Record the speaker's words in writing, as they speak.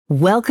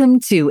Welcome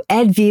to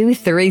EdView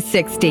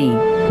 360.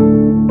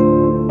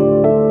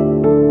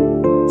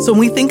 So when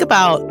we think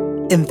about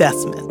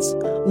investments,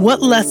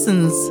 what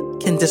lessons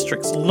can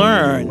districts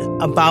learn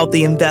about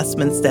the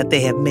investments that they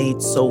have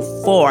made so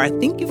far? I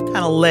think you've kind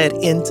of led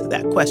into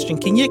that question.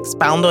 Can you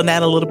expound on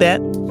that a little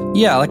bit?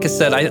 Yeah, like I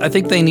said, I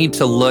think they need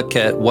to look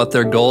at what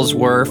their goals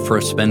were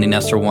for spending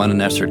ESSER 1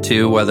 and ESSER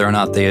 2, whether or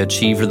not they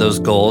achieved those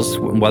goals,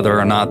 whether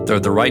or not they're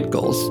the right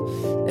goals.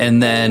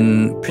 And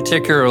then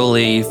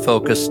particularly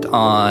focused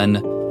on,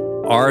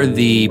 are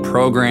the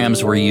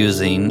programs we're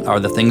using, are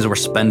the things we're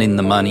spending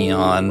the money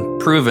on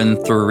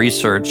proven through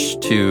research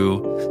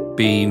to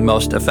be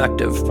most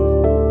effective?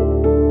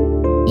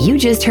 You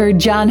just heard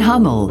John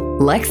Hummel,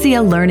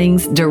 Lexia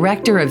Learning's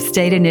Director of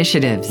State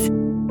Initiatives.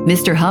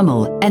 Mr.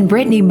 Hummel and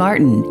Brittany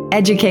Martin,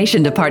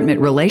 Education Department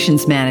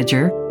Relations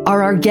Manager,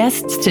 are our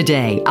guests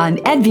today on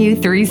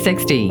EdView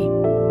 360.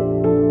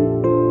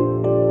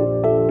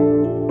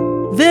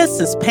 This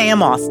is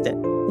Pam Austin.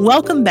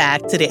 Welcome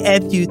back to the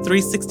EdView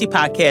 360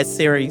 podcast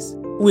series.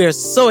 We're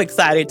so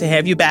excited to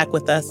have you back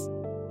with us.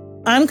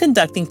 I'm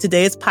conducting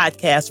today's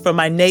podcast from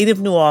my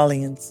native New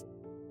Orleans.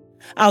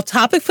 Our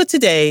topic for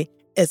today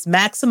is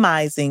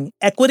maximizing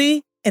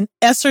equity in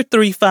ESSER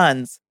 3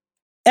 funds.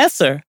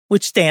 ESSER,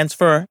 which stands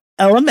for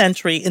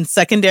Elementary and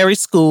Secondary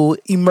School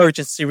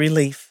Emergency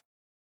Relief.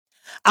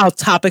 Our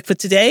topic for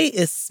today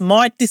is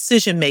smart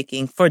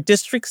decision-making for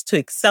districts to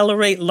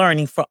accelerate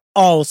learning for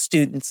all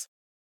students.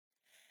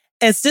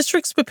 As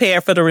districts prepare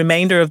for the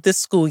remainder of this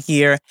school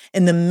year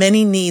and the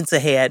many needs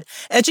ahead,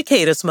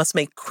 educators must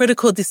make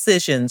critical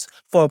decisions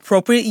for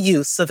appropriate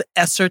use of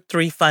ESSER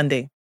 3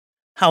 funding.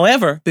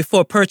 However,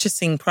 before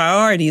purchasing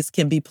priorities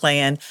can be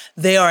planned,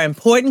 there are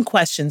important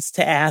questions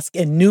to ask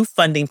and new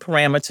funding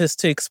parameters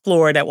to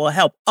explore that will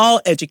help all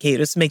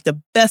educators make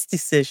the best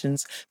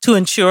decisions to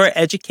ensure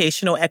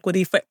educational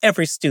equity for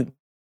every student.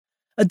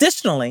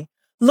 Additionally,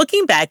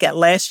 looking back at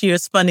last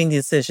year's funding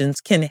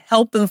decisions can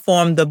help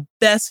inform the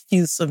best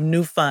use of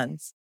new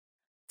funds.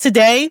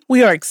 Today,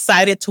 we are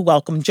excited to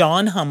welcome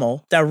John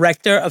Hummel,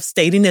 Director of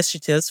State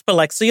Initiatives for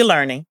Lexia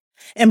Learning,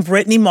 and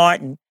Brittany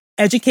Martin,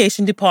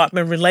 Education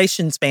Department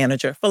Relations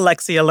Manager for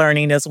Lexia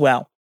Learning as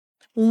well.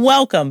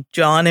 Welcome,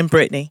 John and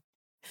Brittany.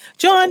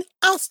 John,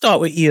 I'll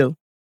start with you.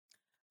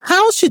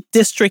 How should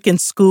district and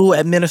school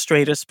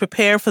administrators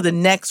prepare for the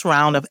next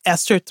round of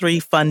ESSER 3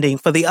 funding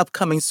for the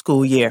upcoming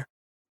school year?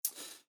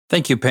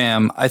 Thank you,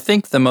 Pam. I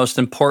think the most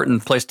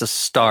important place to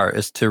start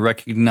is to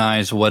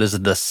recognize what is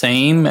the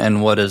same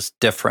and what is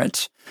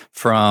different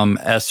from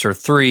ESSER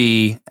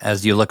 3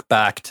 as you look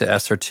back to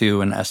ESSER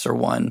 2 and ESSER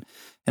 1.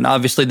 And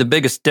obviously, the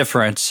biggest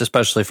difference,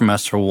 especially from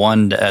ESSER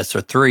 1 to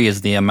ESSER 3,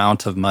 is the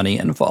amount of money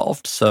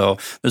involved. So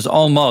there's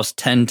almost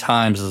 10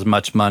 times as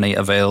much money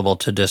available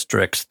to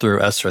districts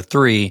through ESSER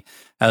 3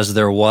 as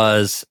there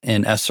was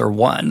in ESSER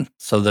 1.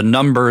 So the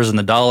numbers and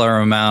the dollar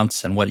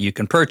amounts and what you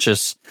can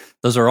purchase,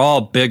 those are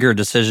all bigger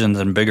decisions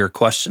and bigger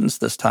questions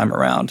this time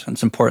around.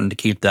 It's important to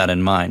keep that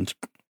in mind.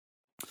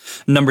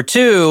 Number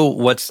two,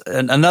 what's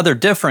another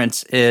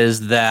difference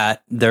is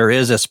that there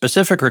is a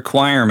specific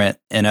requirement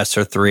in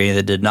ESSER 3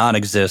 that did not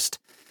exist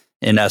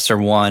in ESSER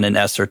 1 and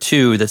ESSER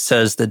 2 that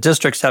says that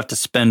districts have to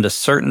spend a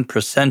certain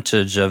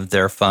percentage of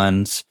their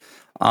funds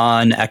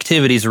on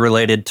activities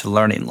related to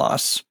learning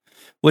loss,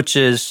 which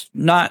is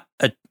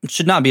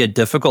should not be a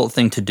difficult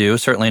thing to do,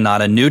 certainly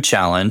not a new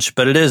challenge,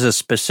 but it is a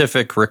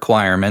specific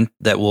requirement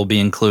that will be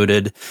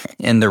included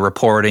in the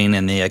reporting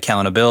and the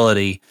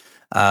accountability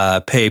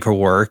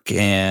paperwork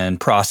and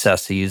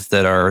processes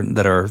that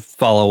are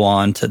follow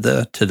on to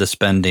the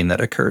spending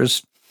that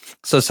occurs.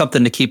 So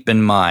something to keep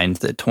in mind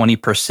that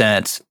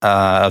 20%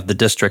 of the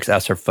district's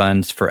ESSER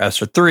funds for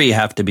ESSER 3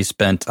 have to be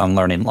spent on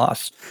learning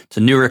loss. It's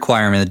a new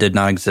requirement that did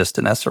not exist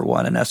in ESSER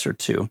 1 and ESSER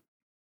 2.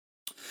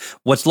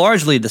 What's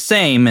largely the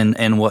same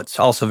and what's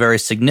also very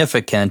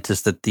significant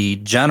is that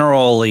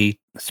generally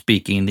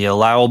speaking, the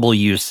allowable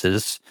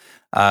uses,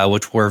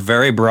 which were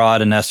very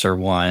broad in ESSER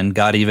 1,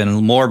 got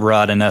even more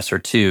broad in ESSER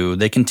 2.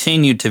 They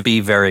continue to be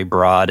very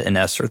broad in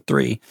ESSER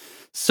 3.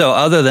 So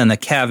other than the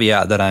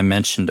caveat that I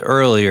mentioned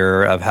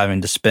earlier of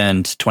having to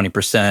spend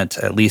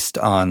 20% at least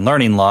on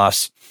learning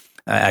loss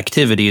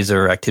activities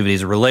or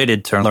activities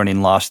related to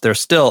learning loss, there's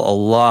still a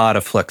lot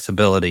of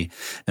flexibility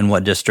in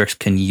what districts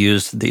can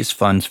use these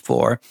funds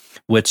for,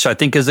 which I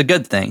think is a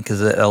good thing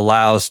because it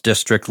allows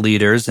district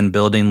leaders and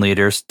building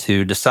leaders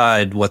to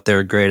decide what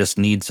their greatest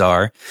needs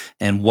are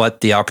and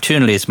what the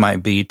opportunities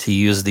might be to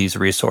use these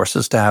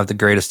resources to have the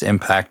greatest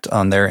impact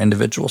on their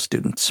individual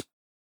students.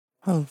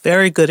 Oh,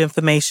 very good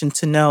information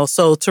to know.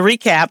 So to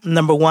recap,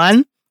 number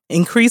one,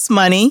 increase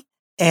money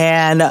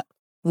and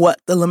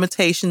what the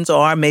limitations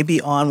are, maybe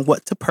on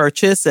what to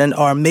purchase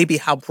or maybe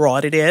how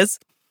broad it is.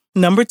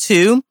 Number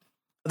two,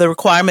 the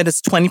requirement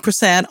is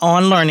 20%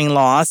 on learning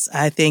loss.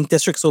 I think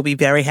districts will be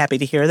very happy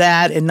to hear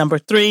that. And number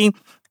three,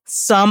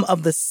 some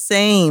of the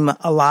same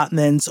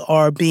allotments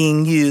are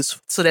being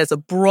used. So there's a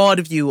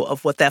broad view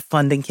of what that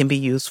funding can be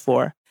used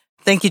for.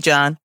 Thank you,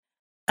 John.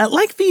 I'd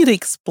like for you to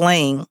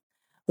explain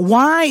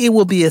why it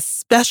will be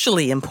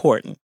especially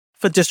important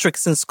for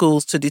districts and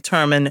schools to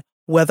determine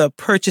whether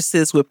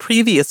purchases with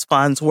previous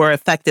funds were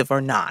effective or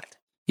not.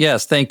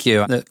 Yes, thank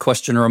you. That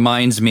question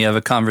reminds me of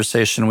a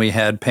conversation we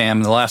had,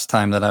 Pam, the last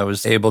time that I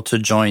was able to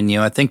join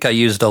you. I think I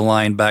used a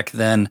line back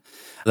then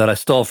that I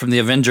stole from the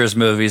Avengers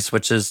movies,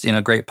 which is,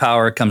 great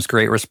power comes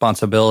great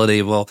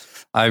responsibility. Well,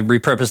 I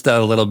repurposed that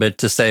a little bit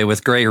to say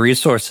with great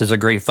resources or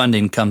great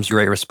funding comes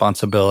great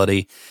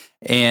responsibility.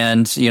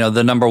 And,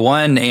 the number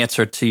one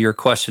answer to your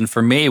question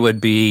for me would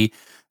be,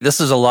 this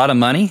is a lot of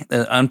money,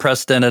 an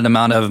unprecedented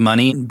amount of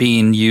money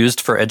being used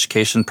for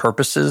education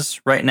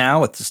purposes right now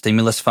with the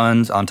stimulus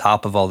funds on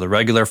top of all the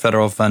regular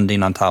federal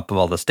funding, on top of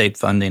all the state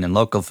funding and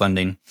local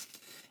funding.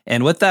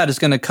 And with that is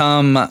going to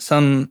come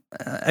some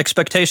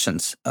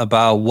expectations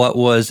about what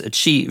was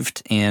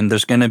achieved. And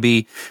there's going to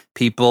be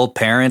people,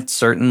 parents,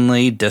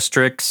 certainly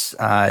districts,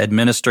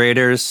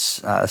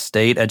 administrators,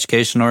 state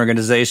education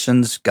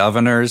organizations,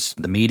 governors,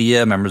 the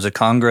media, members of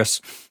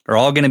Congress are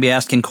all going to be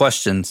asking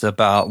questions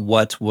about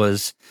what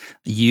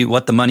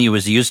the money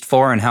was used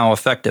for and how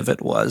effective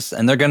it was.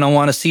 And they're going to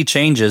want to see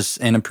changes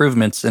and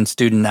improvements in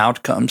student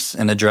outcomes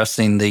and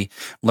addressing the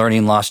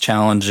learning loss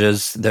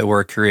challenges that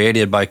were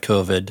created by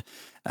COVID.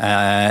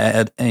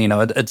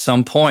 At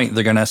some point,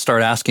 they're going to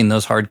start asking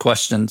those hard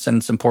questions, and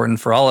it's important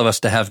for all of us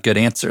to have good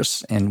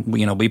answers. And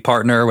we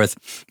partner with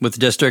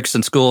districts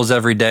and schools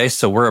every day,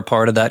 so we're a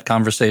part of that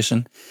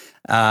conversation.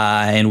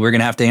 And we're going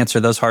to have to answer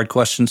those hard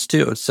questions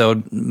too.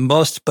 So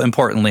most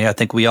importantly, I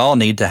think we all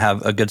need to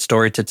have a good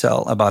story to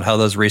tell about how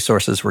those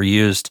resources were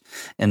used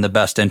in the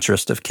best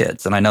interest of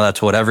kids. And I know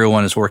that's what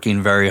everyone is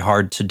working very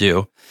hard to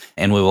do.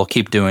 And we will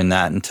keep doing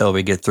that until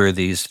we get through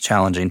these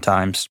challenging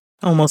times.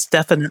 Almost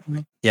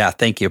definitely. Yeah,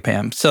 thank you,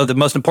 Pam. So the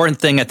most important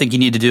thing I think you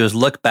need to do is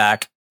look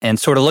back and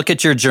sort of look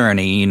at your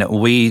journey.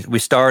 We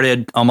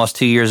started almost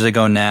 2 years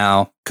ago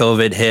now.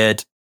 COVID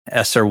hit.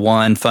 ESSER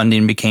 1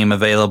 funding became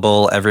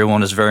available.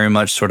 Everyone was very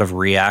much sort of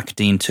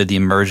reacting to the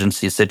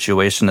emergency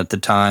situation at the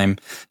time,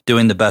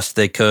 doing the best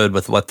they could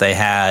with what they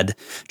had,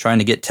 trying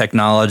to get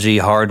technology,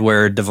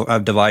 hardware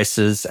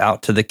devices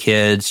out to the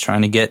kids,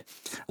 trying to get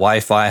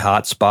Wi-Fi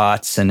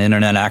hotspots and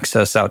internet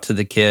access out to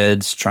the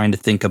kids, trying to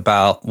think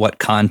about what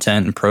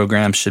content and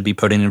programs should be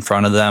putting in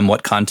front of them,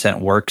 what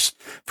content works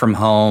from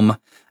home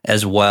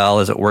as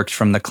well as it works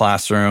from the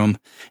classroom,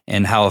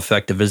 and how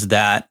effective is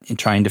that in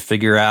trying to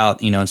figure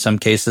out, in some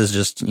cases,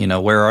 just,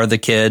 where are the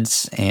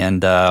kids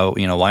and,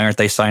 why aren't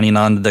they signing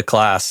on to the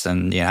class,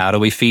 and how do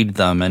we feed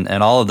them, and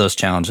all of those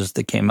challenges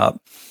that came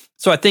up.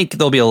 So I think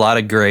there'll be a lot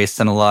of grace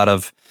and a lot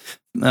of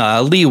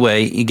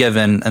leeway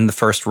given in the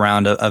first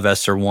round of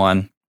ESSER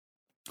 1.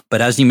 But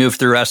as you move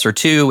through ESSER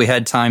 2, we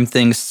had time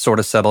things sort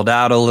of settled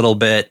out a little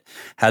bit,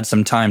 had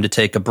some time to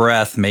take a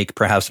breath, make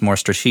perhaps more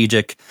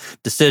strategic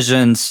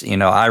decisions.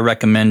 I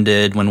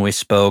recommended when we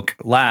spoke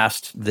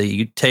last that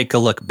you take a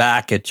look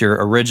back at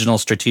your original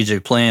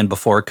strategic plan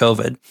before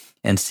COVID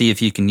and see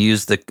if you can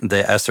use the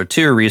ESSER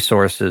 2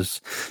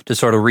 resources to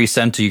sort of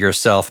recenter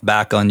yourself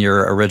back on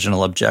your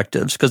original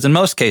objectives. Because in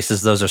most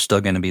cases, those are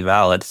still going to be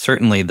valid.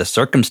 Certainly, the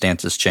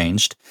circumstances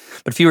changed.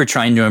 But if you were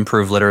trying to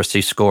improve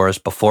literacy scores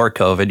before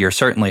COVID, you're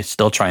certainly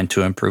still trying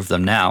to improve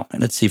them now.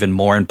 And it's even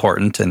more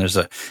important, and there's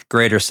a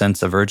greater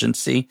sense of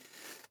urgency.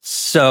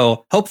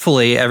 So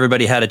hopefully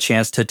everybody had a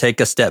chance to take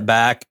a step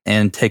back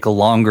and take a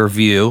longer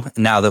view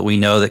now that we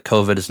know that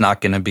COVID is not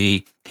going to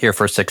be here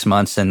for 6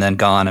 months and then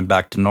gone and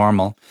back to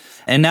normal.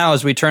 And now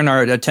as we turn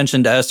our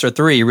attention to ESSER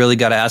 3, you really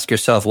got to ask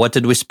yourself, what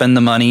did we spend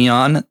the money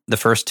on the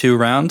first 2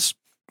 rounds?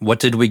 What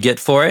did we get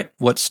for it?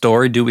 What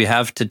story do we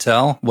have to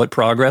tell? What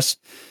progress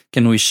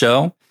can we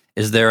show?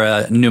 Is there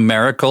a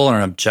numerical or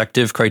an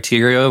objective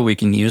criteria we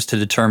can use to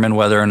determine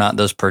whether or not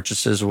those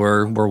purchases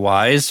were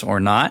wise or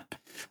not?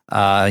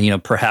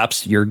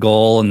 Perhaps your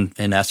goal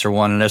in ESSER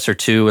 1 and ESSER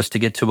 2 was to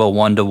get to a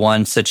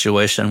one-to-one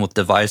situation with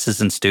devices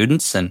and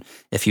students. And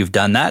if you've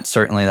done that,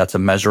 certainly that's a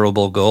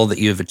measurable goal that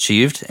you've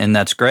achieved, and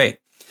that's great.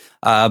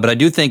 But I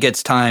do think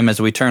it's time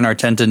as we turn our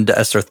attention to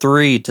ESSER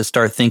 3 to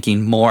start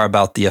thinking more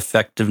about the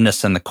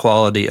effectiveness and the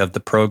quality of the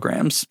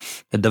programs.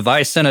 The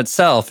device in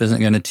itself isn't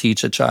going to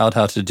teach a child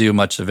how to do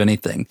much of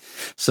anything.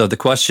 So the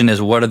question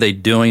is, what are they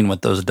doing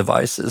with those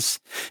devices?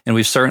 And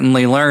we've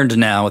certainly learned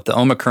now with the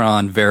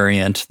Omicron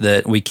variant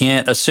that we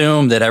can't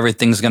assume that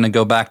everything's going to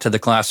go back to the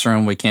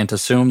classroom. We can't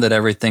assume that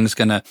everything's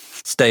going to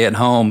stay at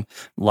home.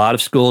 A lot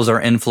of schools are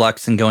in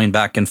flux and going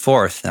back and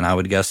forth, and I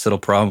would guess it'll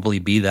probably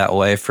be that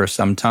way for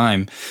some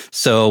time.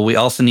 So we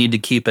also need to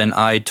keep an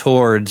eye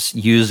towards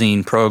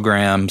using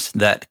programs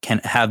that can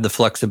have the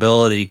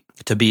flexibility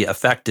to be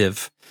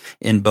effective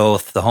in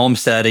both the home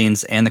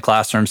settings and the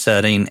classroom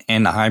setting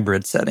and the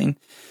hybrid setting.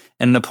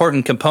 And an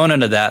important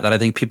component of that I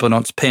think people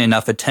don't pay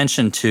enough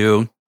attention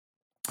to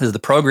is the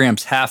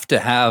programs have to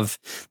have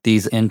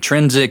these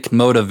intrinsic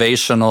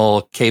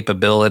motivational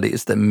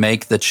capabilities that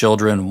make the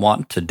children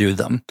want to do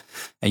them.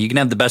 And you can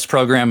have the best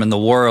program in the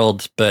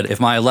world, but if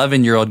my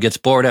 11-year-old gets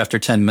bored after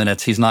 10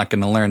 minutes, he's not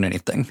going to learn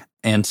anything.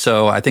 And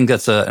so I think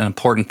that's an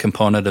important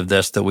component of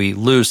this that we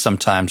lose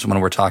sometimes when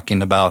we're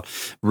talking about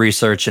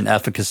research and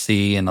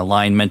efficacy and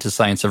alignment to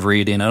science of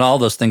reading and all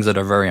those things that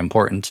are very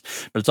important.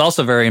 But it's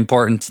also very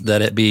important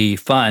that it be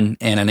fun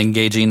and an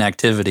engaging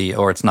activity,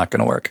 or it's not going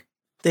to work.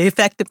 The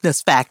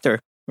effectiveness factor,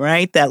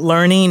 right? That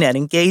learning, that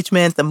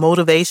engagement, the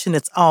motivation,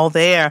 it's all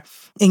there.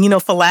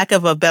 And, for lack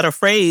of a better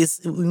phrase,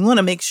 we want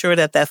to make sure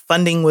that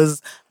funding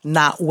was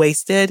not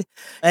wasted.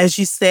 As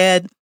you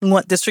said, we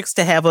want districts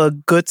to have a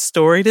good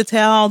story to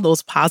tell,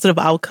 those positive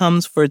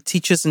outcomes for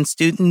teachers and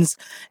students,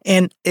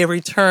 and a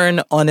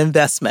return on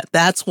investment.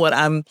 That's what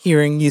I'm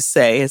hearing you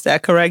say. Is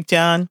that correct,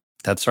 John?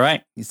 That's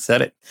right. You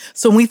said it.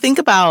 So when we think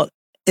about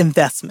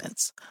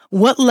investments,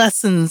 what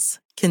lessons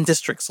can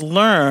districts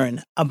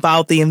learn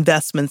about the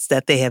investments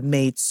that they have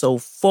made so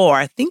far?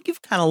 I think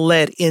you've kind of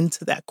led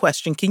into that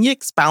question. Can you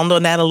expound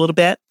on that a little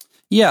bit?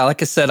 Yeah,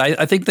 like I said,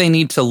 I think they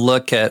need to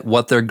look at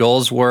what their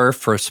goals were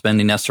for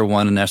spending ESSER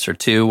 1 and ESSER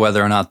 2,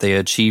 whether or not they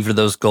achieved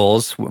those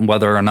goals,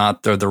 whether or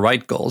not they're the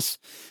right goals.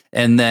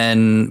 And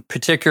then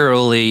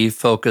particularly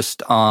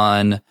focused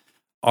on,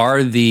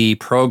 are the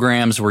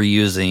programs we're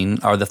using,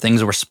 are the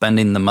things we're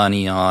spending the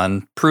money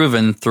on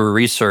proven through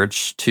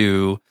research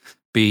to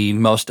be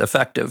most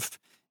effective?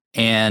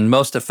 And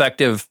most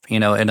effective,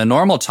 in a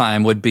normal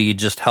time would be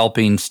just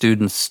helping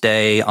students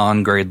stay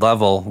on grade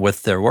level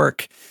with their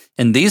work.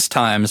 In these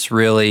times,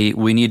 really,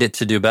 we need it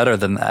to do better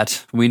than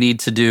that. We need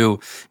to do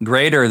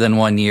greater than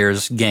 1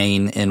 year's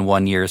gain in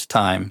 1 year's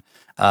time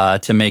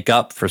to make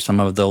up for some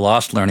of the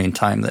lost learning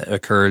time that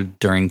occurred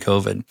during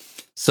COVID.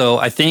 So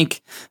I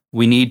think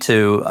we need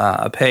to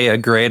pay a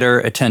greater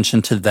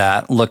attention to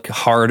that, look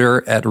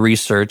harder at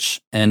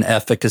research and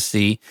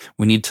efficacy.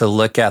 We need to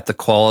look at the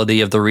quality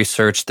of the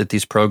research that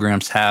these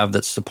programs have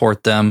that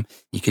support them.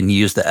 You can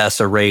use the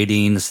ESSA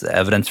ratings, the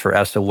Evidence for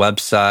ESSA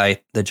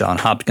website that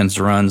Johns Hopkins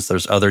runs.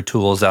 There's other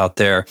tools out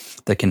there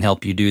that can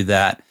help you do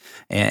that.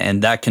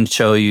 And that can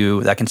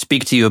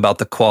speak to you about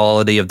the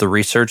quality of the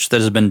research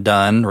that has been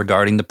done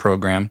regarding the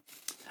program.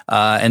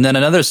 And then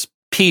another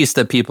piece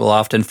that people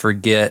often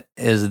forget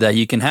is that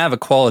you can have a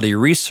quality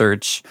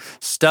research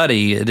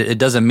study. It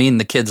doesn't mean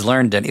the kids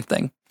learned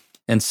anything.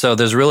 And so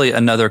there's really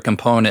another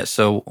component.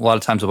 So a lot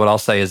of times what I'll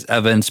say is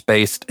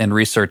evidence-based and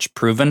research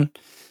proven.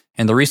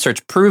 And the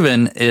research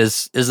proven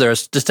is there a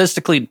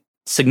statistically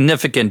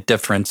significant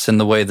difference in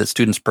the way that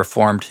students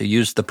performed who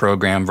used the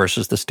program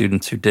versus the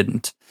students who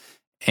didn't?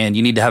 And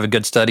you need to have a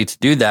good study to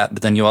do that,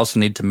 but then you also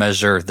need to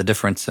measure the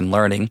difference in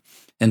learning.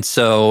 And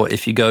so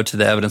if you go to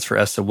the Evidence for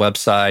ESSA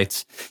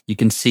websites, you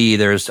can see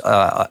there's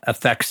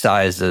effect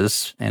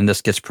sizes, and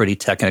this gets pretty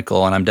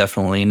technical, and I'm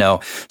definitely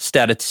no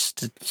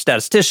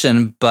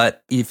statistician,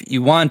 but if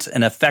you want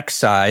an effect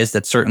size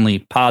that's certainly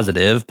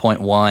positive,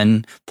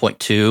 0.1,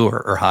 0.2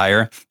 or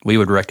higher, we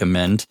would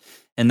recommend.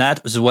 And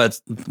that is what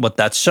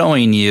that's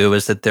showing you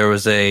is that there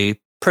was a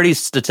pretty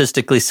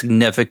statistically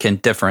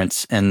significant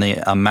difference in the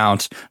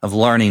amount of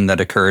learning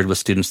that occurred with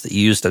students that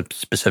used a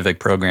specific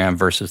program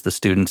versus the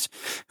students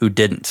who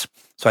didn't.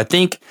 So I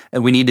think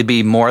we need to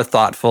be more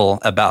thoughtful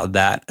about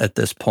that at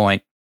this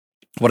point.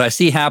 What I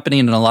see happening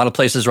in a lot of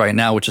places right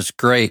now, which is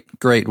great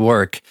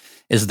work,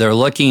 is they're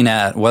looking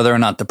at whether or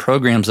not the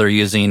programs they're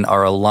using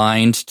are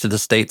aligned to the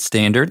state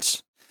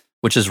standards,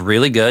 which is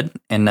really good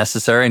and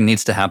necessary and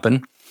needs to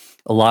happen.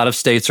 A lot of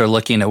states are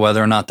looking at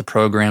whether or not the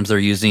programs they're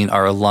using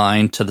are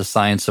aligned to the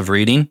science of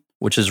reading,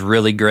 which is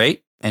really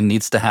great and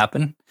needs to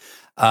happen.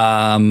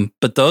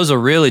 But those are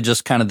really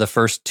just kind of the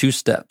first two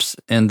steps.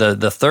 And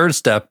the third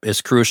step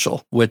is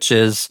crucial, which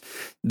is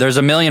there's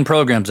a million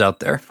programs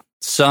out there.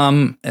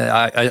 Some,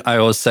 I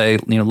always say,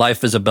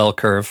 life is a bell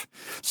curve.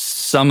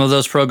 Some of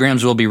those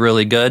programs will be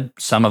really good.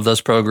 Some of those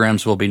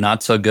programs will be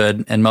not so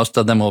good. And most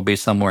of them will be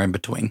somewhere in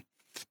between.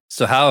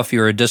 So how, if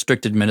you're a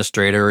district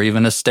administrator or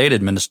even a state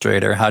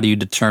administrator, how do you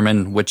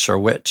determine which are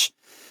which?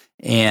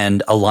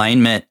 And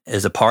alignment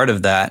is a part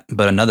of that,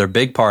 but another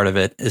big part of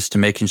it is to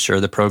making sure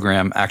the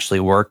program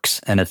actually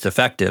works and it's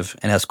effective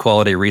and has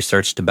quality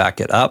research to back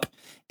it up,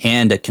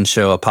 and it can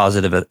show a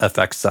positive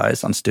effect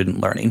size on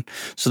student learning.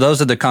 So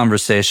those are the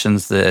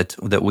conversations that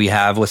we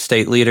have with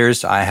state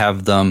leaders. I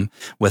have them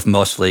with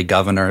mostly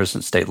governors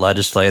and state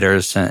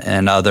legislators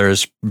and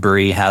others.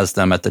 Bree has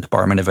them at the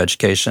Department of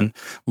Education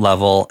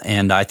level.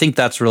 And I think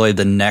that's really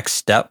the next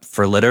step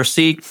for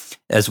literacy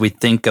as we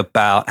think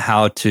about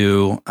how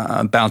to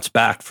bounce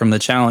back from the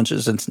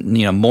challenges. It's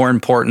more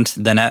important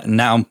than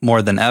now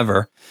more than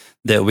ever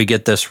that we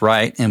get this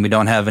right and we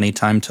don't have any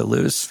time to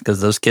lose,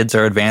 because those kids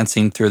are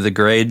advancing through the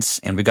grades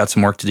and we've got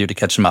some work to do to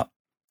catch them up.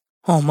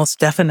 Oh, most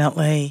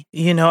definitely.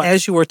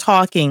 As you were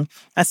talking,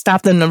 I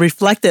stopped and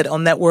reflected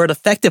on that word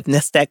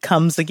effectiveness that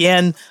comes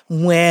again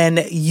when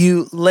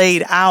you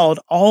laid out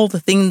all the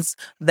things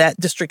that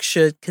districts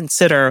should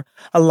consider: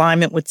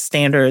 alignment with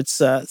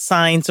standards,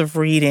 science of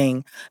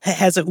reading.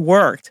 Has it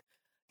worked?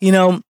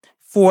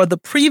 For the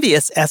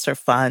previous ESSER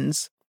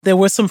funds, there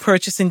were some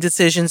purchasing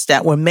decisions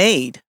that were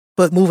made.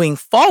 But moving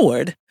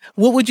forward,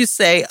 what would you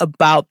say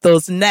about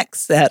those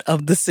next set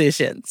of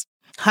decisions?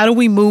 How do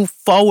we move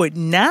forward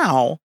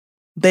now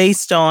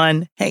based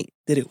on, hey,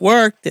 did it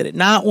work? Did it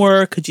not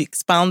work? Could you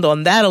expound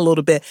on that a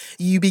little bit?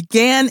 You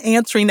began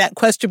answering that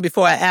question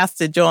before I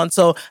asked it, John.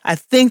 So I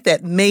think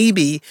that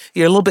maybe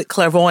you're a little bit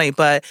clairvoyant,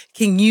 but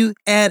can you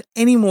add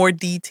any more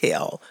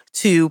detail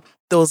to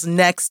those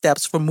next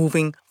steps for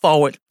moving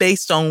forward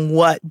based on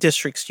what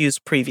districts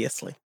used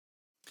previously?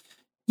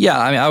 Yeah,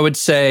 I mean, I would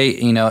say,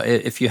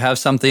 if you have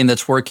something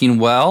that's working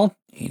well,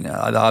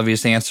 the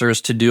obvious answer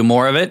is to do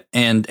more of it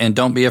and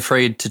don't be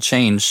afraid to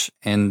change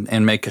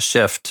and make a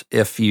shift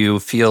if you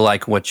feel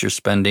like what you're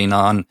spending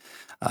on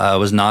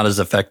was not as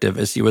effective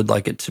as you would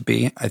like it to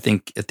be. I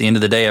think at the end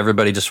of the day,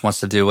 everybody just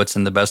wants to do what's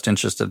in the best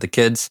interest of the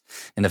kids.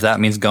 And if that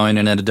means going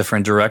in a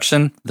different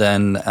direction,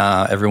 then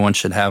everyone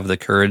should have the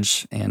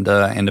courage and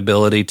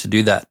ability to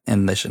do that.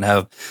 And they should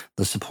have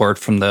the support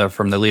from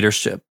the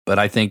leadership. But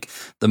I think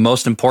the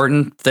most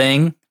important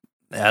thing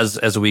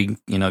as we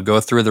go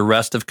through the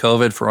rest of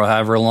COVID for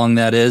however long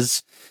that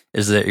is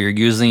that you're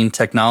using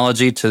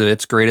technology to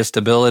its greatest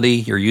ability.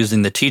 You're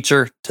using the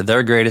teacher to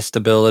their greatest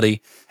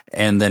ability.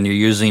 And then you're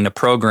using a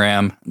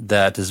program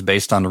that is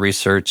based on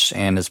research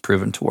and is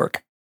proven to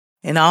work.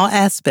 In all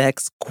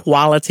aspects,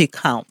 quality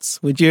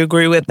counts. Would you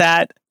agree with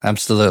that?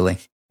 Absolutely.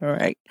 All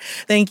right.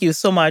 Thank you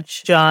so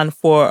much, John,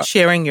 for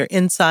sharing your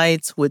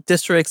insights with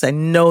districts. I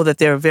know that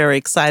they're very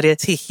excited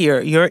to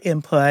hear your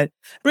input.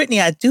 Brittany,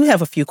 I do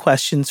have a few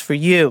questions for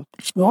you.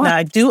 Sure. Now,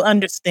 I do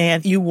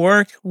understand you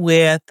work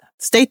with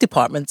state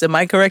departments. Am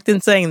I correct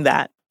in saying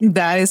that?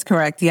 That is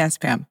correct. Yes,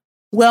 Pam.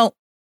 Well,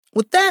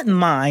 with that in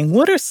mind,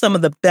 what are some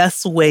of the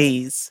best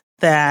ways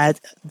that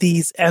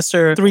these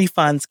ESSER 3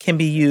 funds can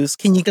be used?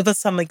 Can you give us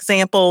some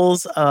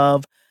examples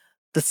of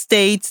the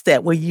states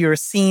where you're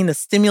seeing the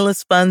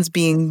stimulus funds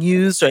being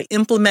used or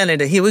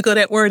implemented, and here we go,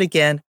 that word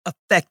again,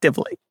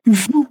 effectively?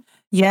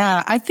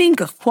 Yeah, I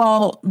think,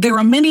 there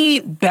are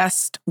many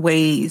best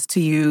ways to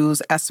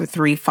use ESSER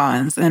 3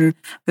 funds, and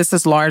this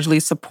is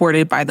largely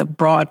supported by the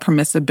broad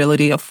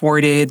permissibility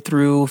afforded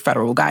through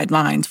federal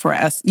guidelines for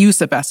use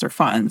of ESSER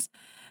funds.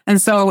 And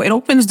so it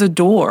opens the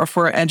door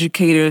for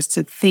educators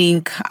to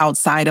think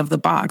outside of the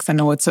box. I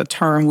know it's a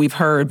term we've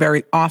heard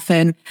very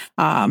often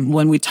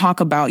when we talk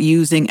about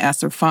using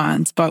ESSER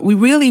funds, but we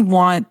really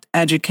want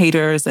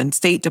educators and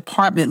State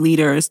Department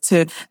leaders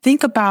to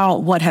think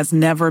about what has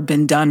never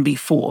been done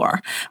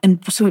before.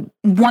 And so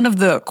one of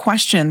the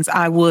questions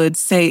I would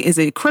say is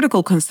a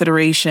critical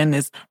consideration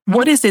is,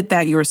 what is it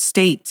that your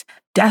state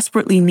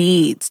desperately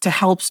needs to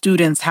help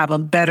students have a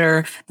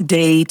better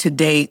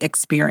day-to-day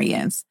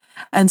experience?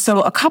 And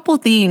so a couple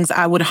of things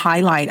I would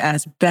highlight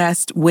as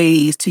best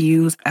ways to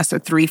use ESSER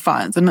 3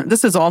 funds. And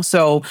this is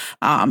also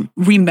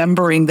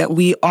remembering that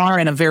we are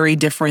in a very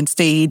different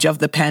stage of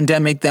the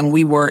pandemic than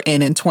we were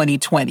in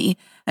 2020.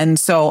 And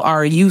so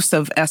our use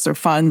of ESSER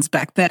funds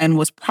back then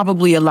was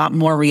probably a lot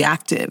more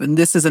reactive. And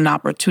this is an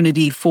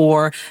opportunity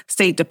for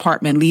State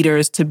Department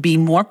leaders to be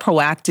more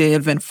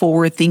proactive and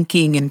forward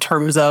thinking in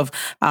terms of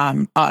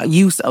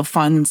use of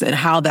funds and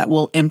how that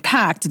will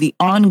impact the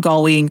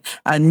ongoing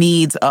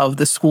needs of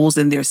the schools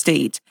in their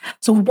state.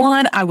 So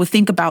one, I would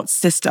think about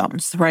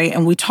systems, right?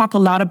 And we talk a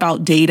lot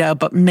about data,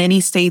 but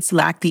many states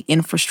lack the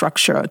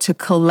infrastructure to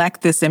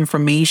collect this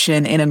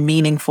information in a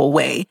meaningful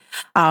way.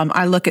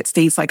 I look at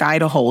states like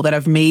Idaho that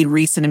have made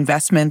recent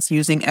investments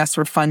using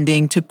ESSER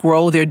funding to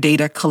grow their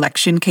data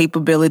collection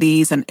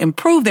capabilities and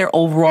improve their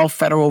overall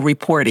federal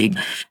reporting.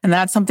 And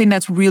that's something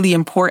that's really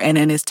important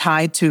and is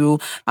tied to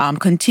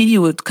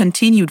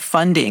continued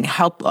funding,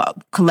 help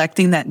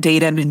collecting that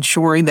data and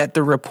ensuring that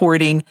the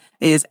reporting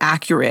is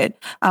accurate.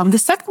 The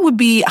second would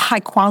be high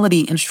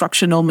quality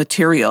instructional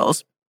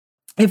materials.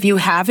 If you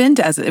haven't,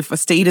 if a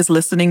state is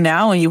listening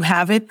now and you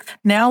haven't,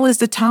 now is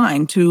the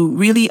time to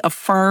really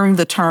affirm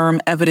the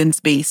term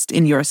evidence-based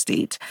in your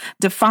state.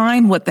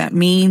 Define what that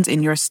means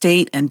in your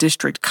state and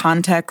district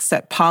context,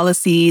 set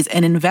policies,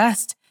 and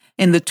invest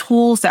in the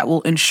tools that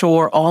will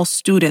ensure all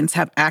students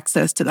have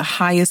access to the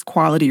highest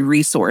quality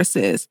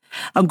resources.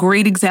 A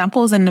great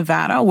example is in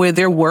Nevada, where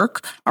their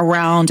work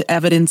around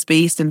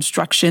evidence-based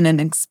instruction and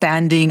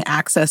expanding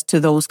access to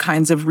those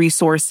kinds of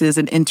resources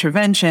and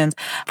interventions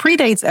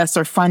predates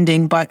ESSER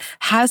funding, but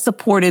has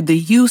supported the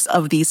use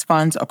of these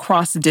funds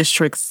across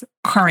districts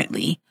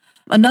currently.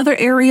 Another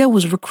area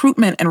was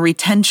recruitment and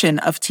retention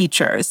of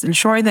teachers.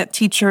 Ensuring that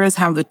teachers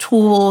have the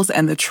tools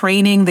and the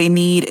training they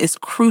need is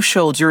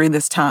crucial during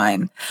this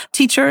time.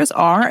 Teachers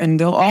are, and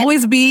they'll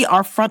always be,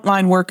 our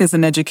frontline workers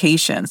in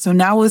education. So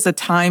now is a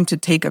time to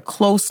take a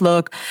close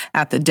look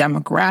at the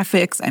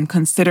demographics and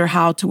consider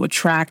how to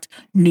attract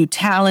new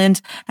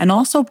talent and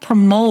also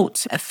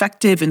promote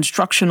effective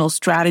instructional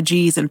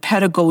strategies and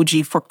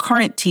pedagogy for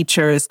current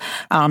teachers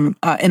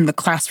in the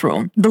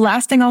classroom. The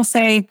last thing I'll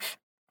say,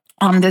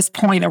 on this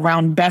point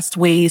around best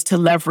ways to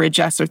leverage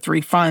ESSER 3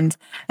 funds.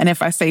 And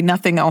if I say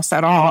nothing else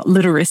at all,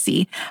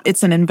 literacy.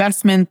 It's an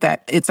investment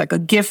that it's like a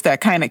gift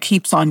that kind of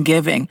keeps on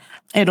giving.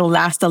 It'll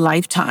last a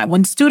lifetime.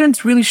 When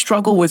students really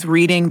struggle with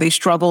reading, they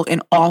struggle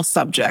in all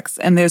subjects.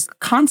 And there's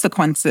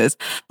consequences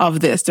of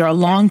this. There are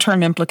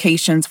long-term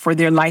implications for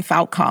their life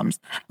outcomes.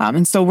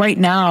 And so right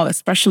now,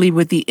 especially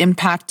with the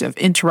impact of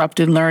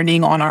interrupted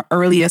learning on our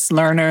earliest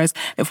learners,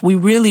 if we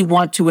really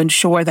want to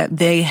ensure that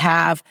they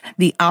have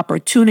the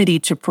opportunity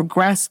to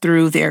progress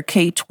through their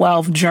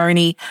K-12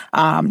 journey,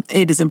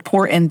 it is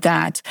important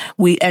that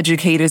we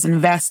educators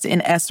invest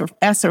in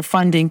ESSER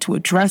funding to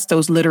address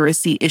those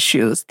literacy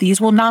issues. These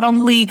will not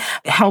only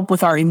help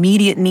with our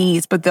immediate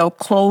needs, but they'll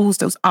close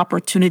those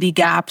opportunity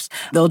gaps.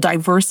 They'll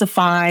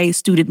diversify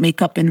student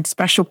makeup in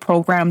special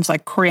programs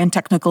like career and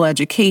technical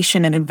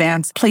education and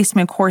advanced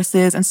placement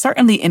courses, and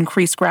certainly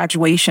increase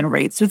graduation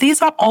rates. So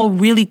these are all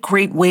really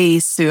great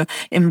ways to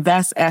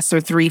invest ESSER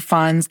 3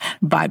 funds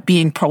by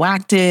being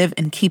proactive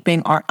and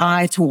keeping our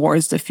eye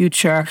towards the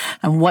future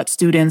and what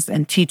students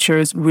and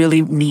teachers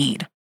really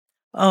need.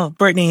 Oh,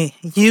 Brittany,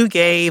 you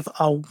gave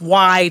a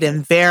wide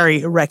and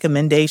varied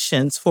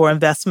recommendations for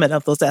investment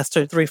of those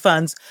ESSER 3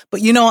 funds. But,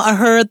 I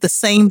heard the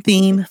same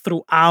theme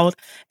throughout,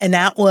 and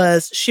that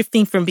was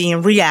shifting from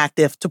being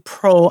reactive to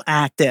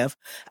proactive.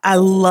 I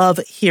love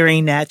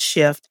hearing that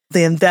shift,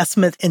 the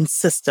investment in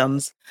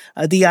systems,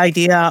 the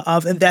idea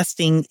of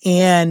investing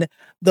in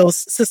those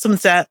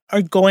systems that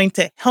are going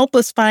to help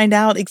us find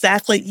out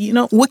exactly,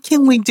 what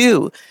can we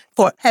do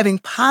for having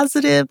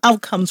positive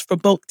outcomes for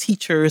both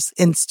teachers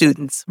and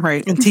students.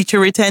 Right. And teacher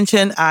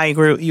retention, I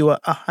agree with you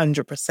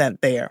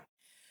 100% there.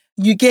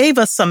 You gave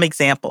us some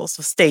examples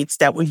of states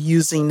that were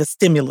using the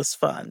stimulus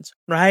funds,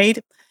 right?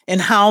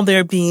 And how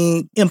they're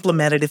being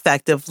implemented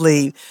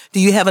effectively. Do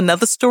you have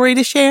another story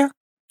to share?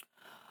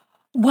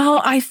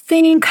 Well, I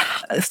think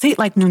a state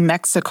like New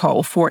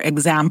Mexico, for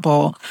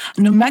example,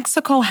 New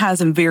Mexico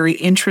has a very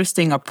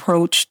interesting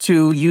approach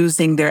to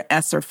using their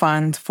ESSER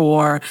fund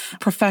for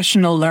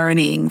professional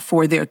learning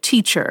for their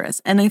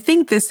teachers. And I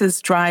think this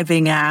is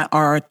driving at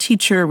our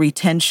teacher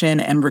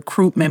retention and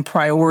recruitment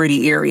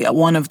priority area,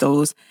 one of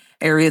those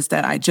areas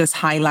that I just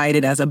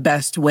highlighted as a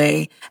best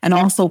way, and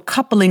also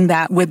coupling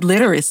that with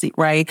literacy,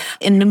 right?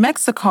 In New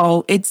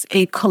Mexico, it's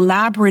a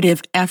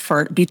collaborative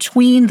effort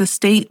between the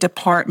State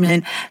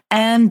Department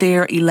and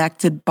their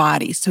elected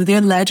bodies. So their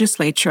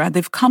legislature,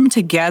 they've come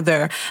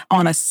together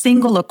on a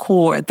single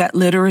accord that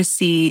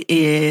literacy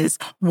is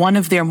one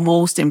of their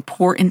most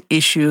important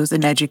issues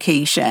in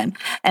education.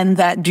 And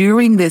that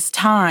during this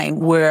time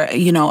where,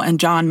 and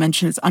John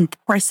mentioned this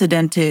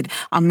unprecedented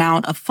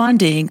amount of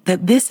funding,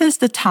 that this is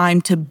the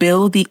time to build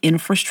the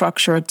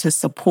infrastructure to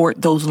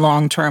support those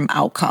long-term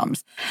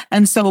outcomes.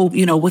 And so,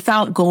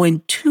 without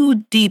going too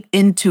deep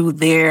into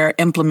their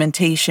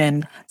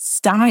implementation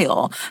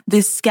style,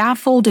 this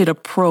scaffolded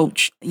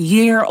approach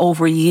year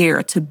over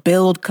year to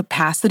build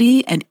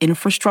capacity and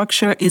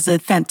infrastructure is a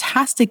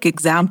fantastic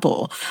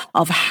example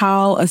of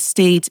how a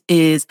state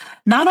is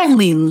not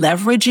only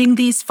leveraging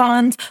these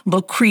funds,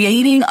 but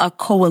creating a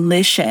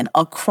coalition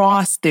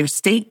across their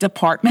State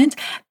Department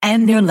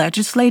and their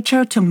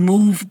legislature to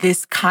move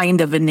this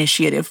kind of initiative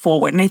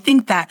forward. And I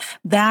think that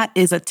that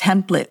is a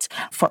template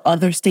for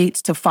other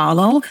states to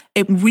follow.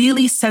 It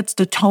really sets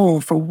the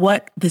tone for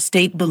what the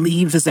state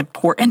believes is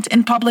important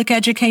in public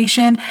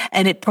education,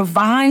 and it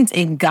provides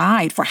a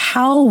guide for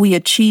how we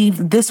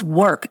achieve this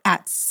work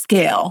at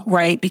scale,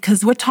 right?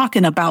 Because we're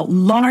talking about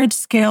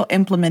large-scale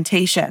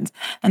implementations.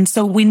 And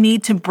so we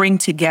need to bring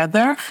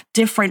together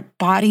different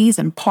bodies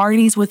and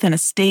parties within a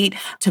state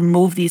to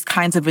move these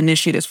kinds of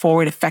initiatives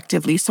forward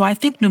effectively. So I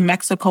think New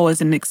Mexico is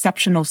an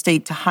exceptional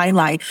state to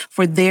highlight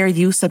for their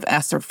use of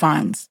ESSER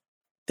funds.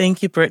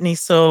 Thank you, Brittany.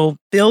 So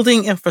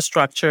building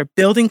infrastructure,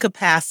 building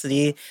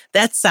capacity,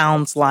 that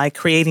sounds like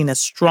creating a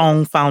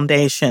strong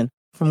foundation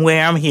from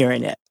where I'm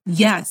hearing it.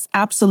 Yes,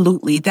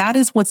 absolutely. That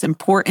is what's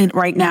important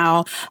right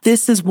now.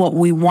 This is what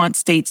we want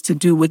states to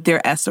do with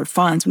their ESSER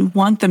funds. We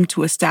want them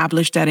to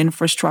establish that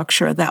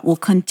infrastructure that will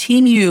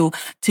continue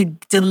to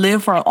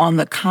deliver on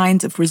the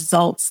kinds of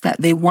results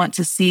that they want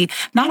to see,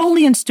 not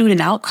only in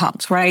student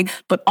outcomes, right,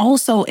 but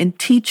also in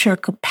teacher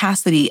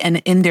capacity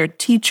and in their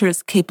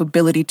teachers'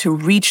 capability to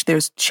reach their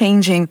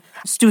changing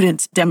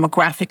students'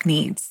 demographic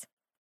needs.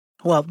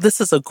 Well,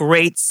 this is a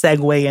great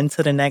segue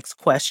into the next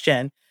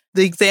question.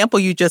 The example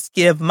you just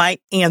give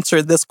might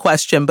answer this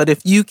question, but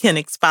if you can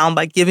expound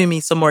by giving me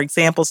some more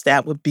examples,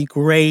 that would be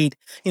great.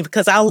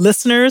 Because our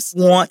listeners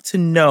want to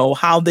know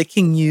how they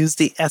can use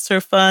the ESSER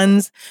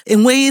funds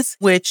in ways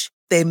which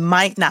they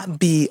might not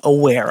be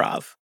aware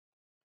of.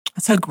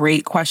 That's a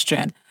great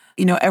question.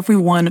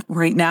 Everyone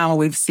right now,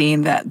 we've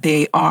seen that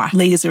they are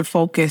laser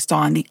focused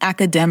on the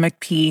academic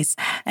piece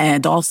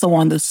and also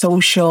on the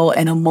social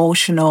and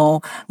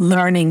emotional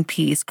learning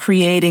piece,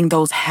 creating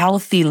those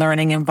healthy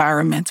learning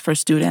environments for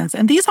students.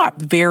 And these are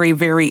very,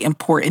 very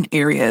important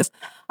areas.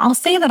 I'll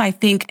say that I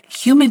think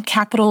human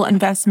capital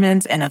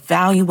investments and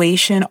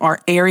evaluation are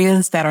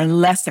areas that are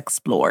less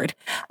explored,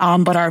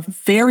 but are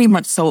very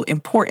much so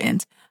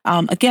important.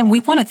 Again, we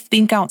want to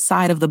think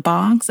outside of the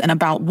box and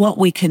about what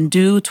we can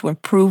do to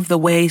improve the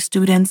way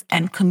students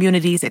and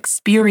communities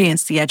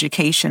experience the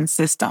education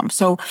system.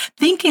 So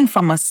thinking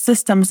from a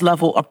systems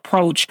level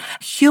approach,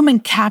 human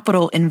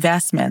capital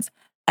investments,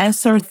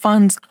 ESSER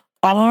funds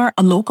are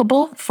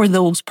allocable for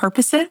those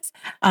purposes.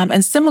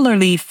 And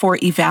similarly for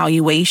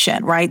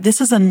evaluation, right?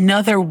 This is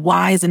another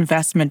wise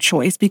investment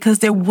choice because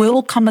there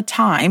will come a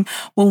time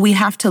when we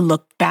have to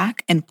look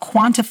back and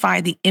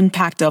quantify the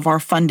impact of our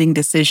funding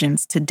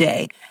decisions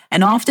today.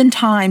 And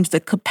oftentimes the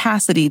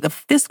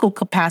fiscal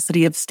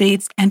capacity of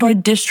states and or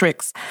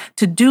districts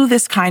to do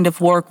this kind of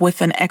work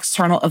with an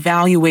external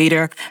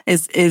evaluator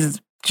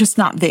is just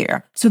not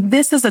there. So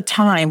this is a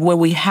time where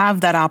we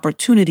have that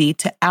opportunity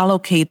to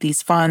allocate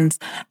these funds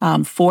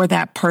for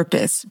that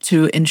purpose,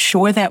 to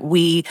ensure that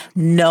we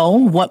know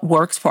what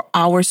works for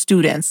our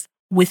students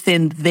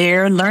within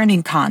their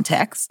learning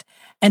context,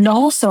 and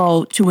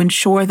also to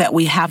ensure that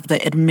we have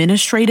the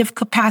administrative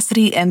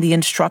capacity and the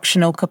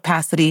instructional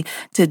capacity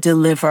to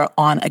deliver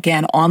on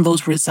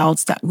those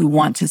results that we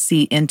want to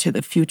see into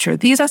the future.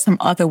 These are some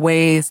other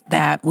ways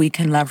that we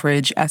can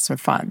leverage ESSER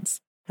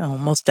funds. Oh,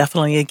 most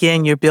definitely.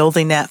 Again, you're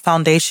building that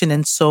foundation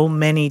in so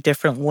many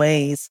different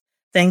ways.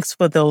 Thanks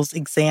for those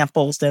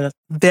examples that are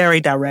very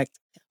direct.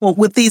 Well,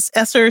 with these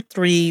ESSER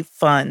 3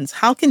 funds,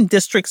 how can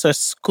districts or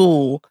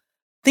school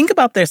think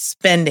about their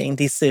spending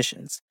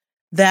decisions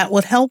that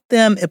would help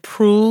them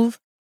improve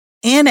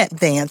and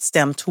advance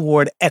them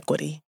toward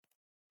equity?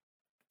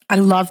 I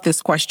love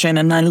this question,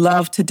 and I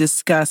love to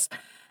discuss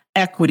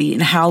equity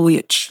and how we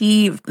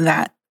achieve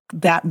that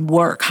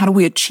work. How do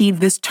we achieve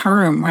this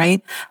term,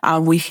 right?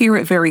 We hear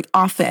it very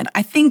often.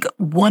 I think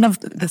one of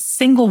the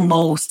single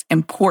most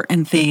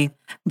important thing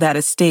that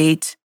a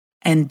state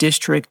and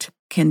district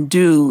can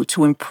do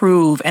to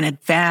improve and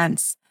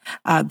advance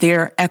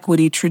their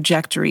equity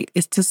trajectory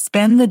is to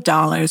spend the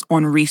dollars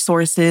on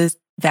resources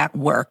that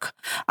work.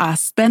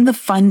 Spend the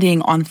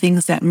funding on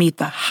things that meet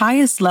the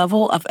highest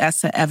level of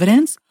ESSA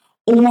evidence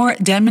or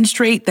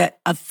demonstrate that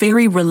a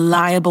very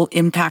reliable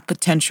impact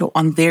potential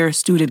on their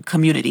student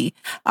community.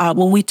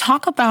 When we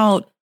talk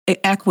about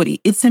equity,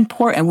 it's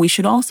important. We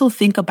should also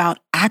think about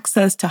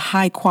access to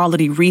high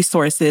quality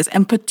resources,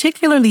 and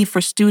particularly for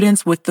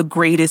students with the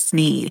greatest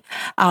need.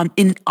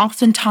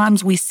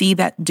 Oftentimes we see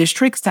that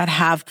districts that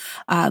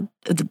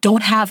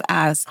don't have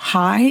as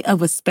high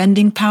of a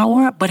spending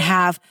power, but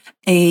have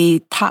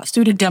a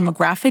student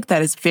demographic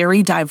that is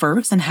very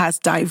diverse and has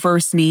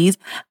diverse needs,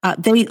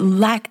 they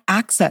lack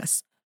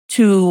access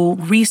to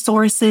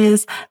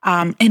resources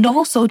and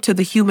also to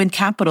the human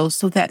capital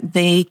so that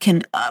they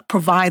can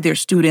provide their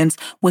students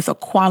with a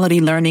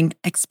quality learning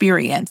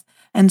experience.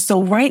 And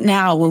so right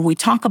now, when we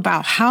talk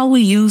about how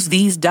we use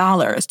these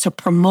dollars to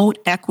promote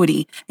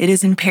equity, it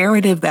is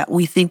imperative that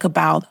we think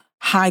about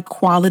high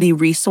quality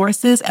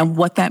resources and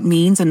what that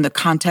means in the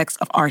context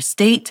of our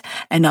state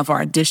and of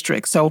our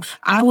district. So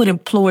I would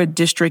implore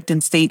district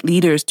and state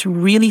leaders to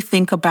really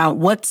think about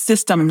what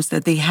systems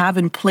that they have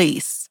in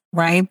place,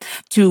 right?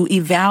 To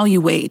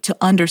evaluate, to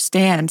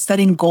understand,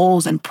 setting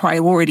goals and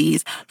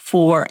priorities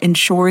for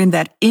ensuring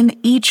that in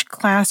each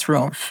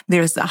classroom,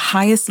 there's the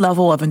highest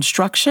level of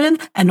instruction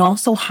and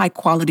also high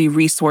quality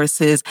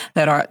resources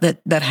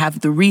that have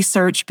the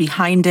research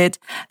behind it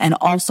and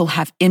also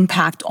have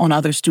impact on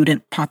other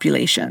student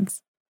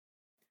populations.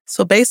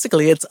 So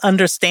basically, it's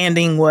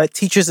understanding what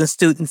teachers and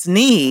students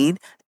need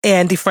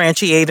and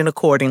differentiating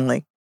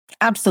accordingly.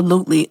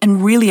 Absolutely.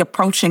 And really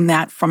approaching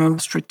that from a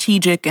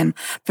strategic and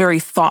very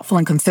thoughtful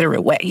and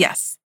considerate way.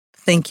 Yes.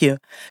 Thank you.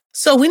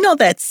 So we know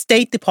that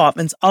state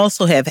departments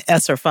also have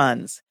ESSER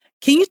funds.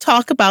 Can you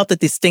talk about the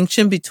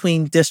distinction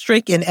between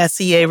district and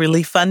SEA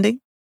relief funding?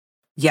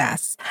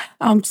 Yes.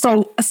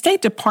 So a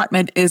state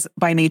department is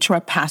by nature a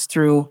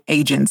pass-through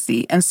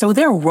agency. And so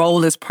their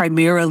role is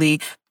primarily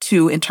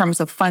in terms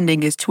of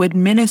funding, is to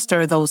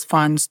administer those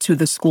funds to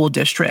the school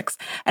districts.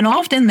 And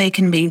often they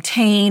can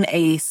maintain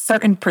a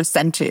certain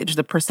percentage.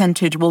 The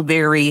percentage will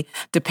vary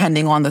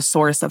depending on the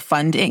source of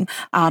funding.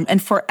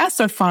 And for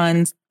ESSER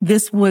funds,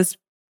 this was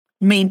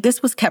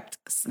kept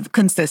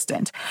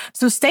consistent.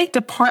 So state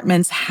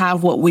departments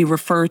have what we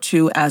refer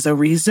to as a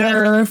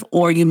reserve,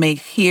 or you may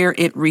hear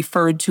it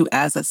referred to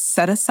as a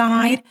set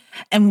aside.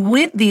 And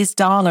with these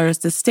dollars,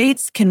 the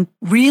states can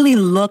really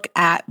look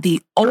at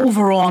the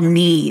overall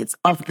needs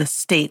of the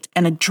state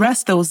and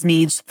address those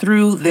needs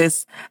through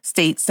this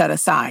state set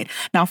aside.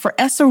 Now, for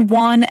ESSER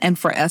 1 and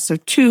for ESSER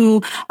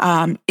 2,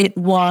 it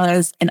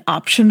was an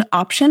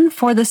option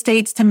for the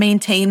states to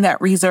maintain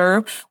that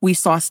reserve. We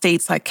saw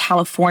states like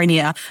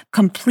California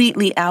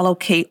completely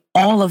allocate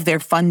all of their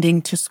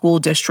funding to school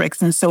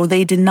districts. And so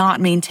they did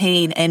not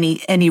maintain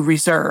any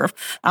reserve.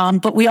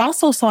 But we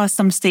also saw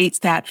some states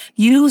that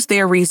used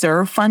their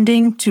reserve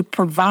funding to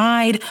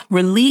provide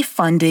relief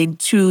funding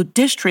to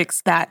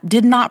districts that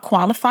did not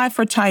qualify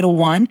for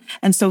Title I.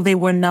 And so they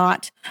were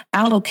not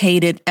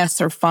allocated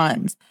ESSER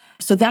funds.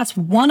 So that's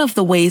one of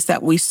the ways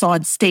that we saw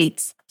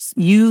states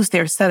use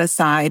their set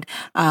aside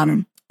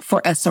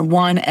for ESSER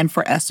 1 and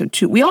for ESSER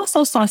 2. We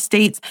also saw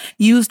states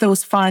use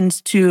those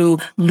funds to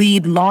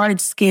lead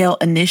large-scale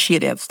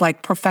initiatives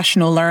like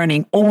professional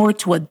learning or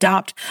to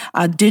adopt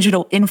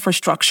digital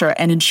infrastructure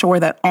and ensure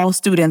that all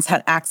students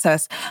had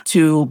access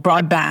to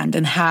broadband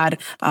and had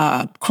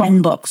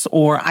Chromebooks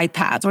or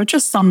iPads or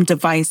just some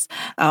device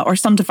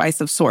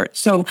of sort.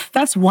 So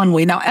that's one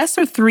way. Now,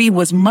 ESSER 3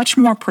 was much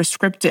more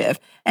prescriptive,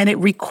 and it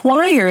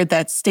required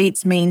that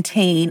states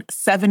maintain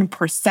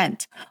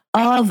 7%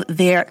 of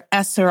their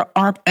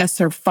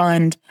ARP-ESSER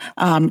fund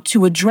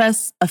to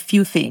address a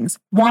few things.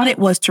 One, it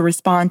was to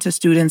respond to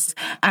students'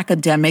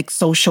 academic,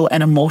 social,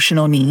 and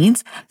emotional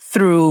needs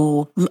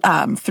through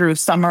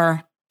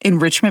summer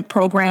enrichment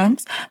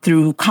programs,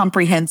 through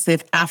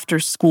comprehensive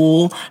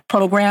after-school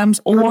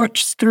programs, or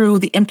just through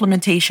the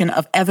implementation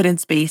of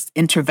evidence-based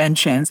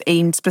interventions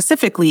aimed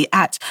specifically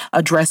at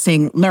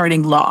addressing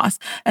learning loss.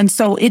 And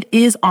so it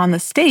is on the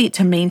state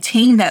to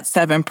maintain that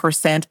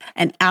 7%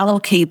 and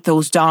allocate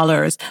those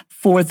dollars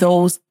for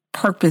those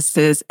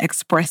purposes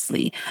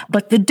expressly.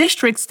 But the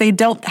districts, they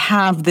don't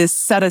have this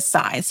set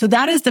aside. So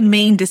that is the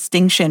main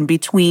distinction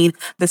between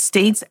the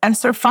state's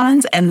ESSER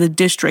funds and the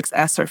district's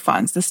ESSER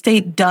funds. The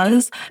state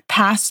does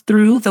pass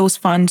through those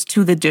funds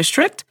to the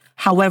district.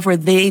 However,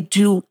 they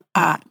do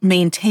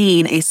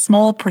maintain a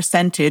small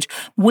percentage,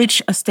 which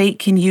a state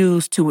can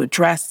use to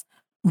address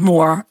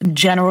more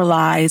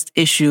generalized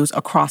issues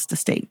across the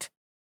state.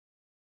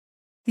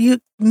 You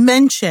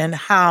mentioned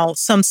how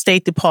some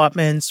state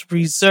departments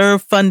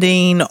reserve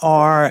funding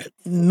or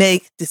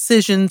make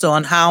decisions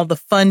on how the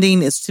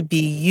funding is to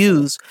be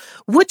used.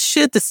 What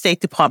should the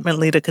State Department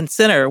leader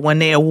consider when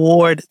they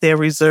award their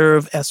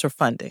reserve ESSER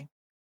funding?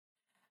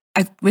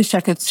 I wish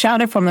I could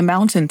shout it from the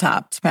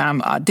mountaintops,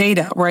 Pam.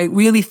 Data, right?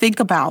 Really think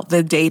about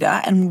the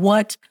data and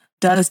what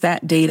does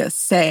that data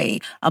say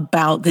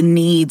about the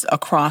needs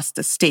across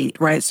the state,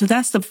 right? So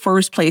that's the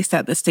first place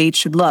that the state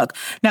should look.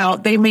 Now,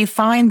 they may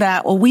find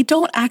that, well, we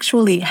don't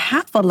actually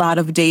have a lot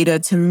of data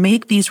to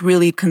make these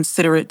really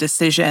considerate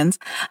decisions.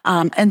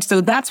 And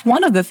so that's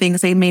one of the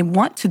things they may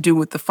want to do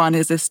with the fund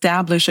is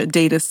establish a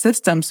data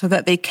system so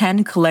that they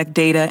can collect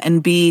data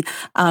and be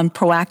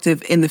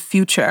proactive in the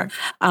future.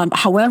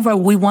 However,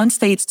 we want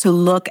states to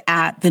look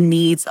at the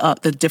needs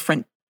of the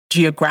different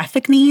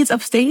geographic needs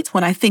of states.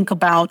 When I think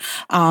about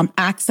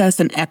access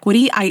and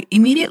equity, I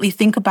immediately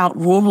think about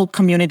rural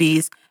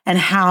communities and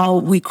how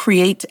we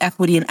create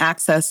equity and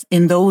access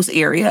in those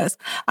areas.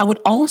 I would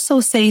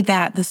also say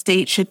that the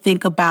state should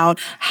think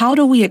about how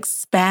do we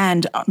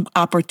expand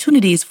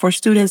opportunities for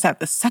students at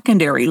the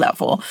secondary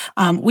level.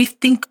 We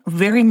think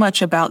very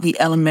much about the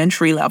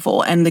elementary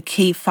level and the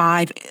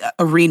K-5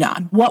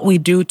 arena, what we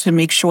do to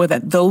make sure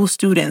that those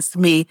students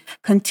may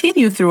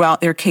continue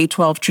throughout their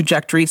K-12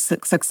 trajectory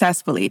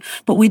successfully.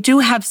 But we do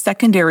have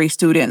secondary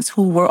students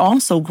who were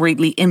also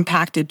greatly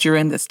impacted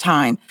during this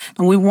time.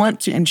 And we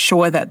want to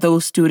ensure that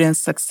those students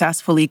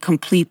successfully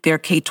complete their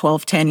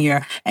K-12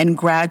 tenure and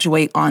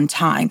graduate on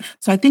time.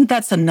 So I think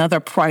that's another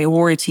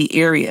priority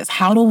area is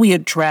how do we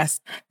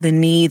address the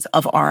needs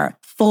of our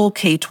full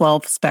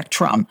K-12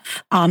 spectrum?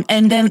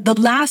 And then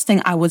the last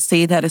thing I would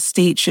say that a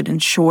state should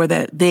ensure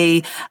that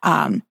they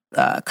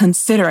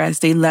consider as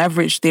they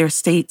leverage their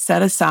state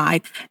set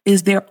aside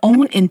is their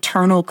own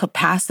internal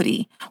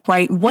capacity,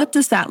 right? What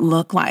does that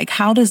look like?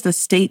 How does the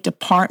State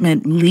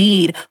Department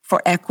lead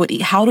for equity?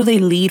 How do they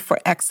lead for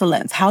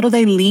excellence? How do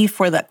they lead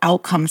for the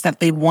outcomes that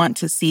they want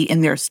to see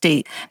in their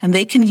state? And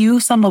they can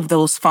use some of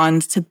those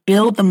funds to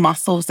build the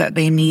muscles that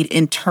they need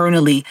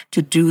internally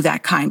to do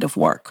that kind of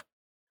work.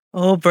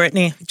 Oh,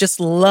 Brittany, just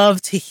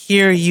love to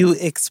hear you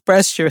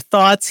express your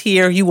thoughts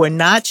here. You were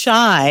not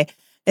shy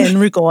in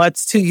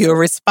regards to your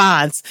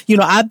response. You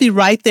know, I'd be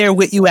right there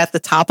with you at the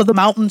top of the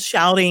mountain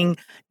shouting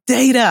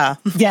data.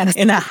 Yes.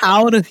 And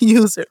how to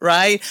use it,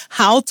 right?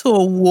 How to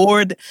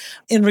award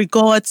in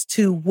regards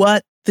to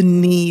what the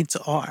needs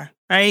are,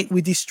 right?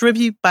 We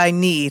distribute by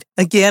need.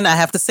 Again, I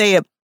have to say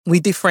it, we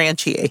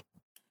differentiate.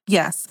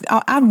 Yes.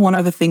 I'll add one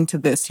other thing to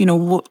this. You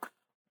know,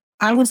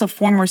 I was a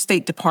former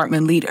State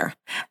Department leader,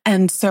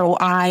 and so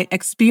I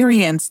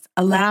experienced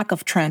a lack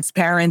of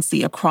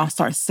transparency across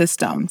our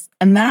systems,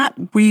 and that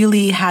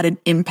really had an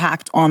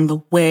impact on the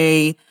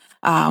way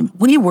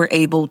we were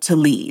able to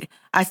lead.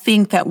 I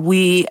think that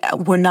we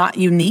were not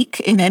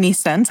unique in any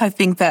sense. I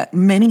think that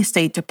many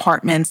state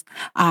departments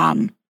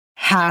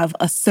have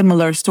a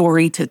similar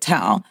story to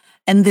tell.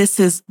 And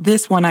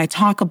this when I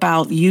talk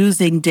about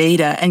using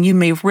data, and you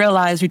may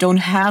realize you don't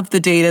have the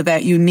data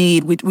that you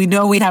need. We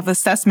know we have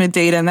assessment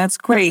data, and that's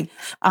great.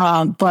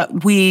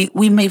 But we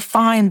may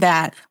find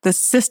that the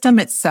system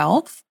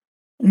itself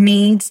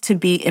needs to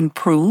be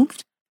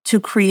improved to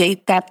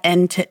create that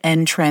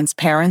end-to-end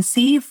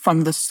transparency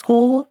from the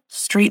school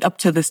straight up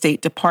to the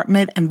State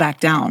Department and back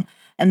down.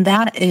 And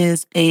that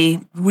is a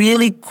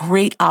really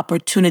great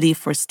opportunity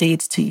for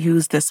states to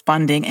use this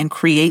funding and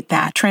create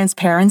that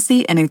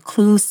transparency and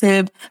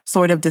inclusive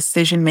sort of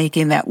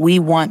decision-making that we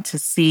want to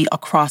see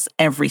across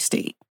every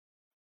state.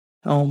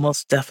 Oh,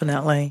 most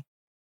definitely.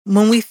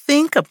 When we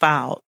think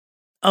about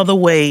other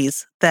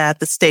ways that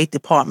the State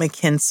Department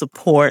can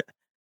support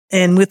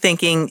And we're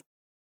thinking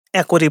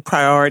equity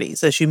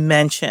priorities, as you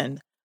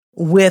mentioned,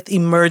 with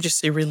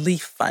emergency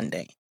relief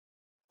funding.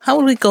 How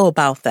would we go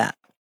about that?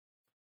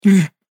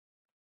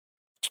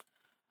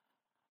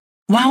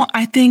 Well,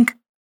 I think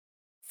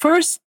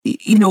first,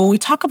 when we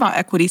talk about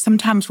equity,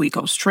 sometimes we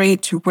go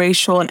straight to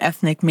racial and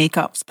ethnic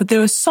makeups, but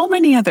there are so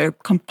many other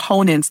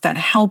components that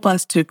help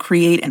us to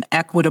create an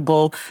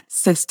equitable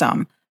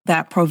system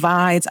that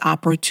provides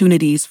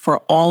opportunities for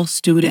all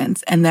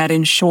students and that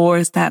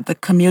ensures that the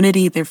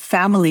community, their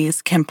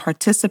families can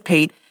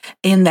participate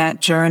in that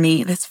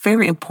journey. That's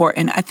very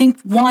important. I think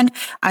one,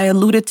 I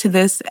alluded to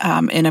this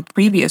in a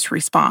previous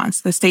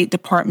response. The State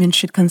Department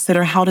should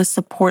consider how to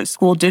support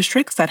school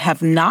districts that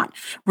have not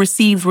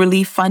received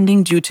relief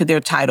funding due to their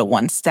Title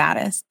I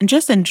status, and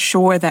just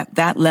ensure that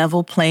that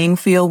level playing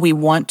field we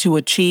want to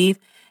achieve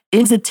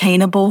is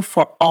attainable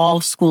for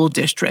all school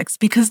districts,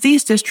 because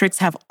these districts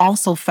have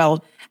also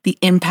felt the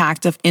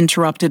impact of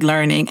interrupted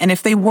learning. And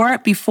if they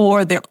weren't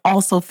before, they're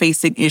also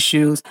facing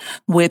issues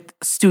with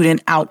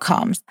student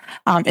outcomes.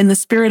 In the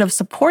spirit of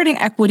supporting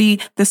equity,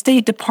 the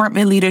State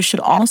Department leaders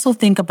should also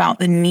think about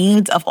the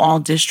needs of all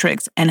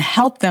districts and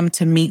help them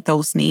to meet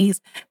those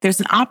needs. There's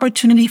an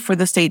opportunity for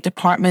the State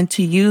Department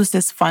to use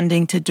this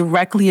funding to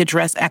directly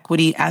address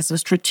equity as a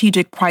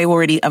strategic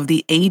priority of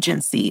the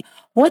agency.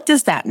 What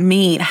does that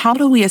mean? How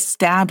do we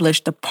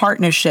establish the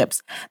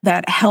partnerships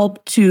that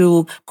help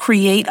to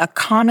create a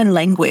common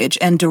language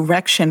and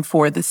direction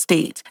for the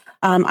state?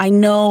 I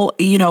know,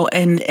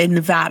 in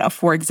Nevada,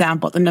 for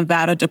example, the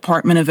Nevada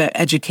Department of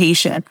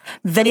Education,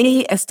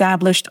 they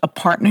established a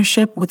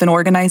partnership with an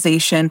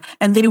organization,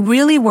 and they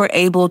really were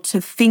able to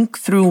think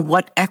through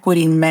what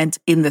equity meant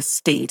in the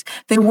state.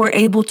 They were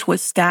able to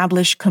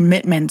establish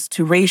commitments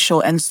to racial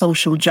and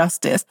social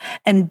justice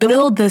and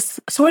build this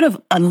sort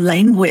of a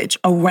language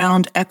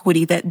around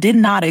equity that did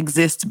not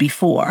exist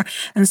before.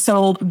 And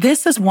so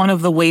this is one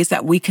of the ways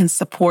that we can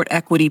support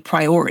equity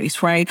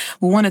priorities, right?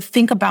 We want to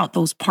think about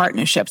those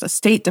partnerships. The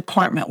State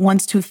Department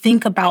wants to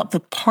think about the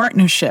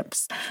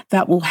partnerships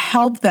that will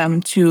help them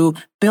to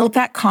build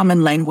that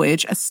common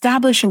language,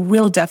 establish a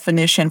real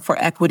definition for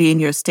equity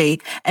in your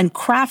state, and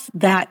craft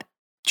that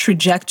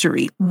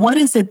trajectory. What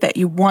is it that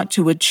you want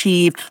to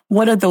achieve?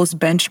 What are those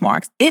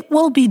benchmarks? It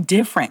will be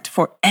different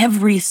for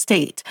every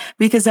state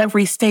because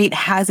every state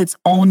has its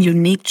own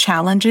unique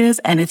challenges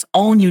and its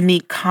own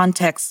unique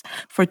context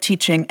for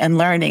teaching and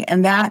learning.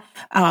 And that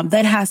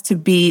has to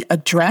be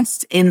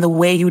addressed in the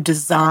way you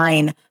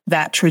design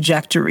that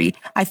trajectory.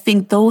 I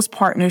think those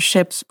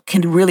partnerships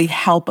can really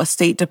help a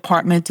State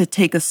Department to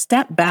take a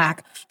step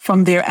back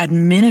from their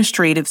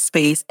administrative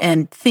space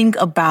and think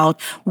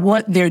about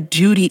what their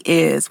duty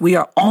is. We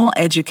are all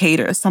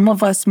educators. Some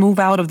of us move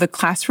out of the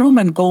classroom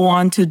and go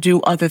on to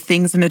do other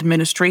things in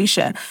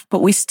administration, but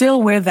we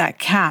still wear that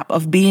cap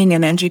of being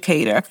an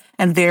educator.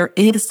 And there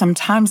is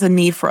sometimes a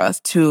need for us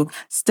to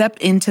step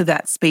into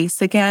that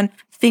space again.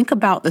 Think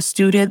about the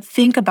student,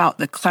 think about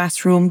the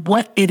classroom,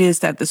 what it is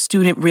that the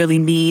student really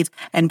needs,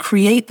 and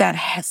create that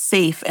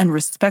safe and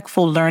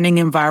respectful learning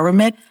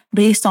environment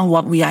based on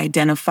what we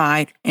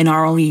identify in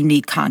our own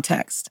unique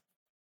context.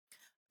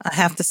 I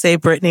have to say,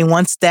 Brittany,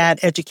 once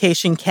that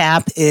education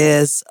cap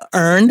is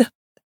earned,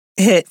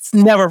 it's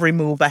never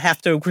removed. I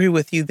have to agree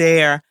with you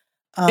there.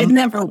 It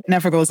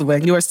never goes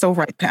away. You are so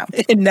right, Pam.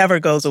 It never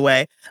goes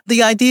away.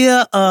 The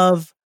idea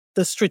of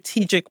the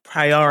strategic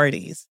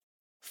priorities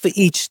for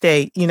each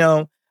state,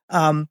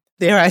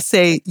 dare I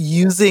say,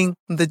 using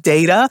the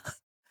data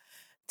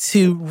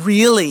to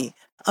really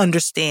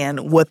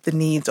understand what the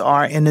needs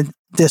are in the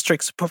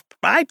districts,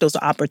 provide those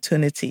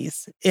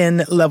opportunities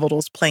and level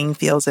those playing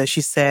fields, as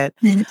you said.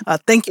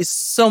 Thank you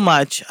so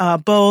much.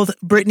 Both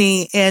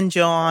Brittany and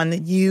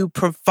John, you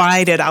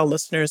provided our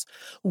listeners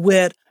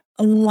with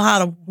a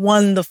lot of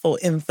wonderful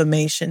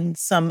information,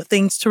 some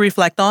things to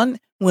reflect on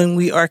when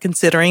we are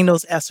considering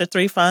those ESSER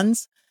III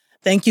funds.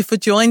 Thank you for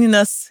joining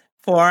us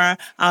for our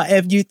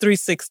EDView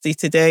 360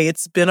 today.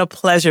 It's been a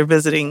pleasure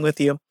visiting with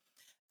you.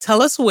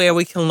 Tell us where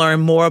we can learn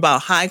more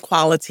about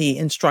high-quality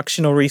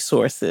instructional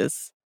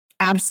resources.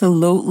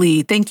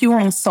 Absolutely. Thank you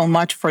all so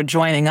much for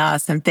joining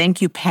us. And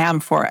thank you, Pam,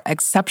 for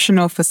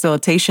exceptional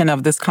facilitation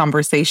of this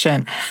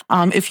conversation.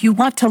 If you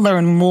want to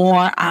learn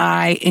more,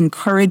 I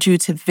encourage you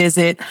to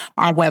visit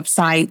our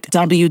website,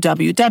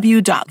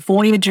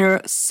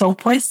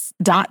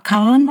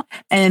 www.voyagersopris.com,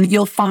 and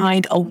you'll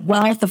find a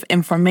wealth of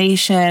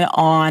information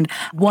on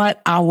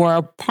what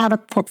our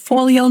product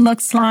portfolio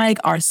looks like,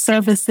 our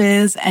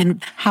services,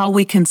 and how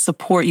we can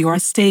support your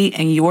state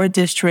and your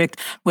district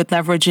with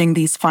leveraging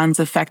these funds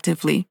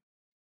effectively.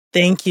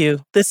 Thank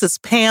you. This is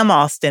Pam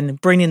Austin,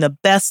 bringing the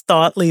best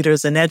thought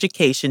leaders in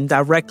education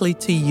directly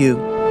to you.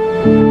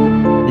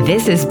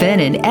 This has been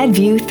an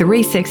EDView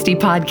 360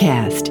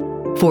 podcast.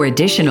 For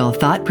additional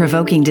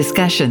thought-provoking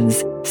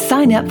discussions,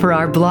 sign up for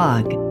our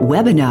blog,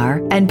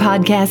 webinar, and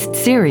podcast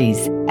series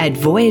at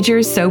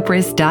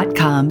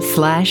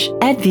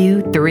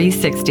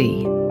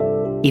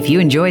voyagersopris.com/EDView360. If you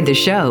enjoyed the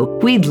show,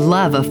 we'd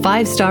love a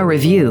 5-star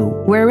review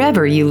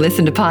wherever you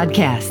listen to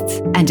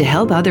podcasts and to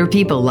help other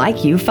people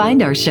like you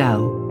find our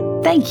show.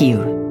 Thank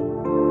you.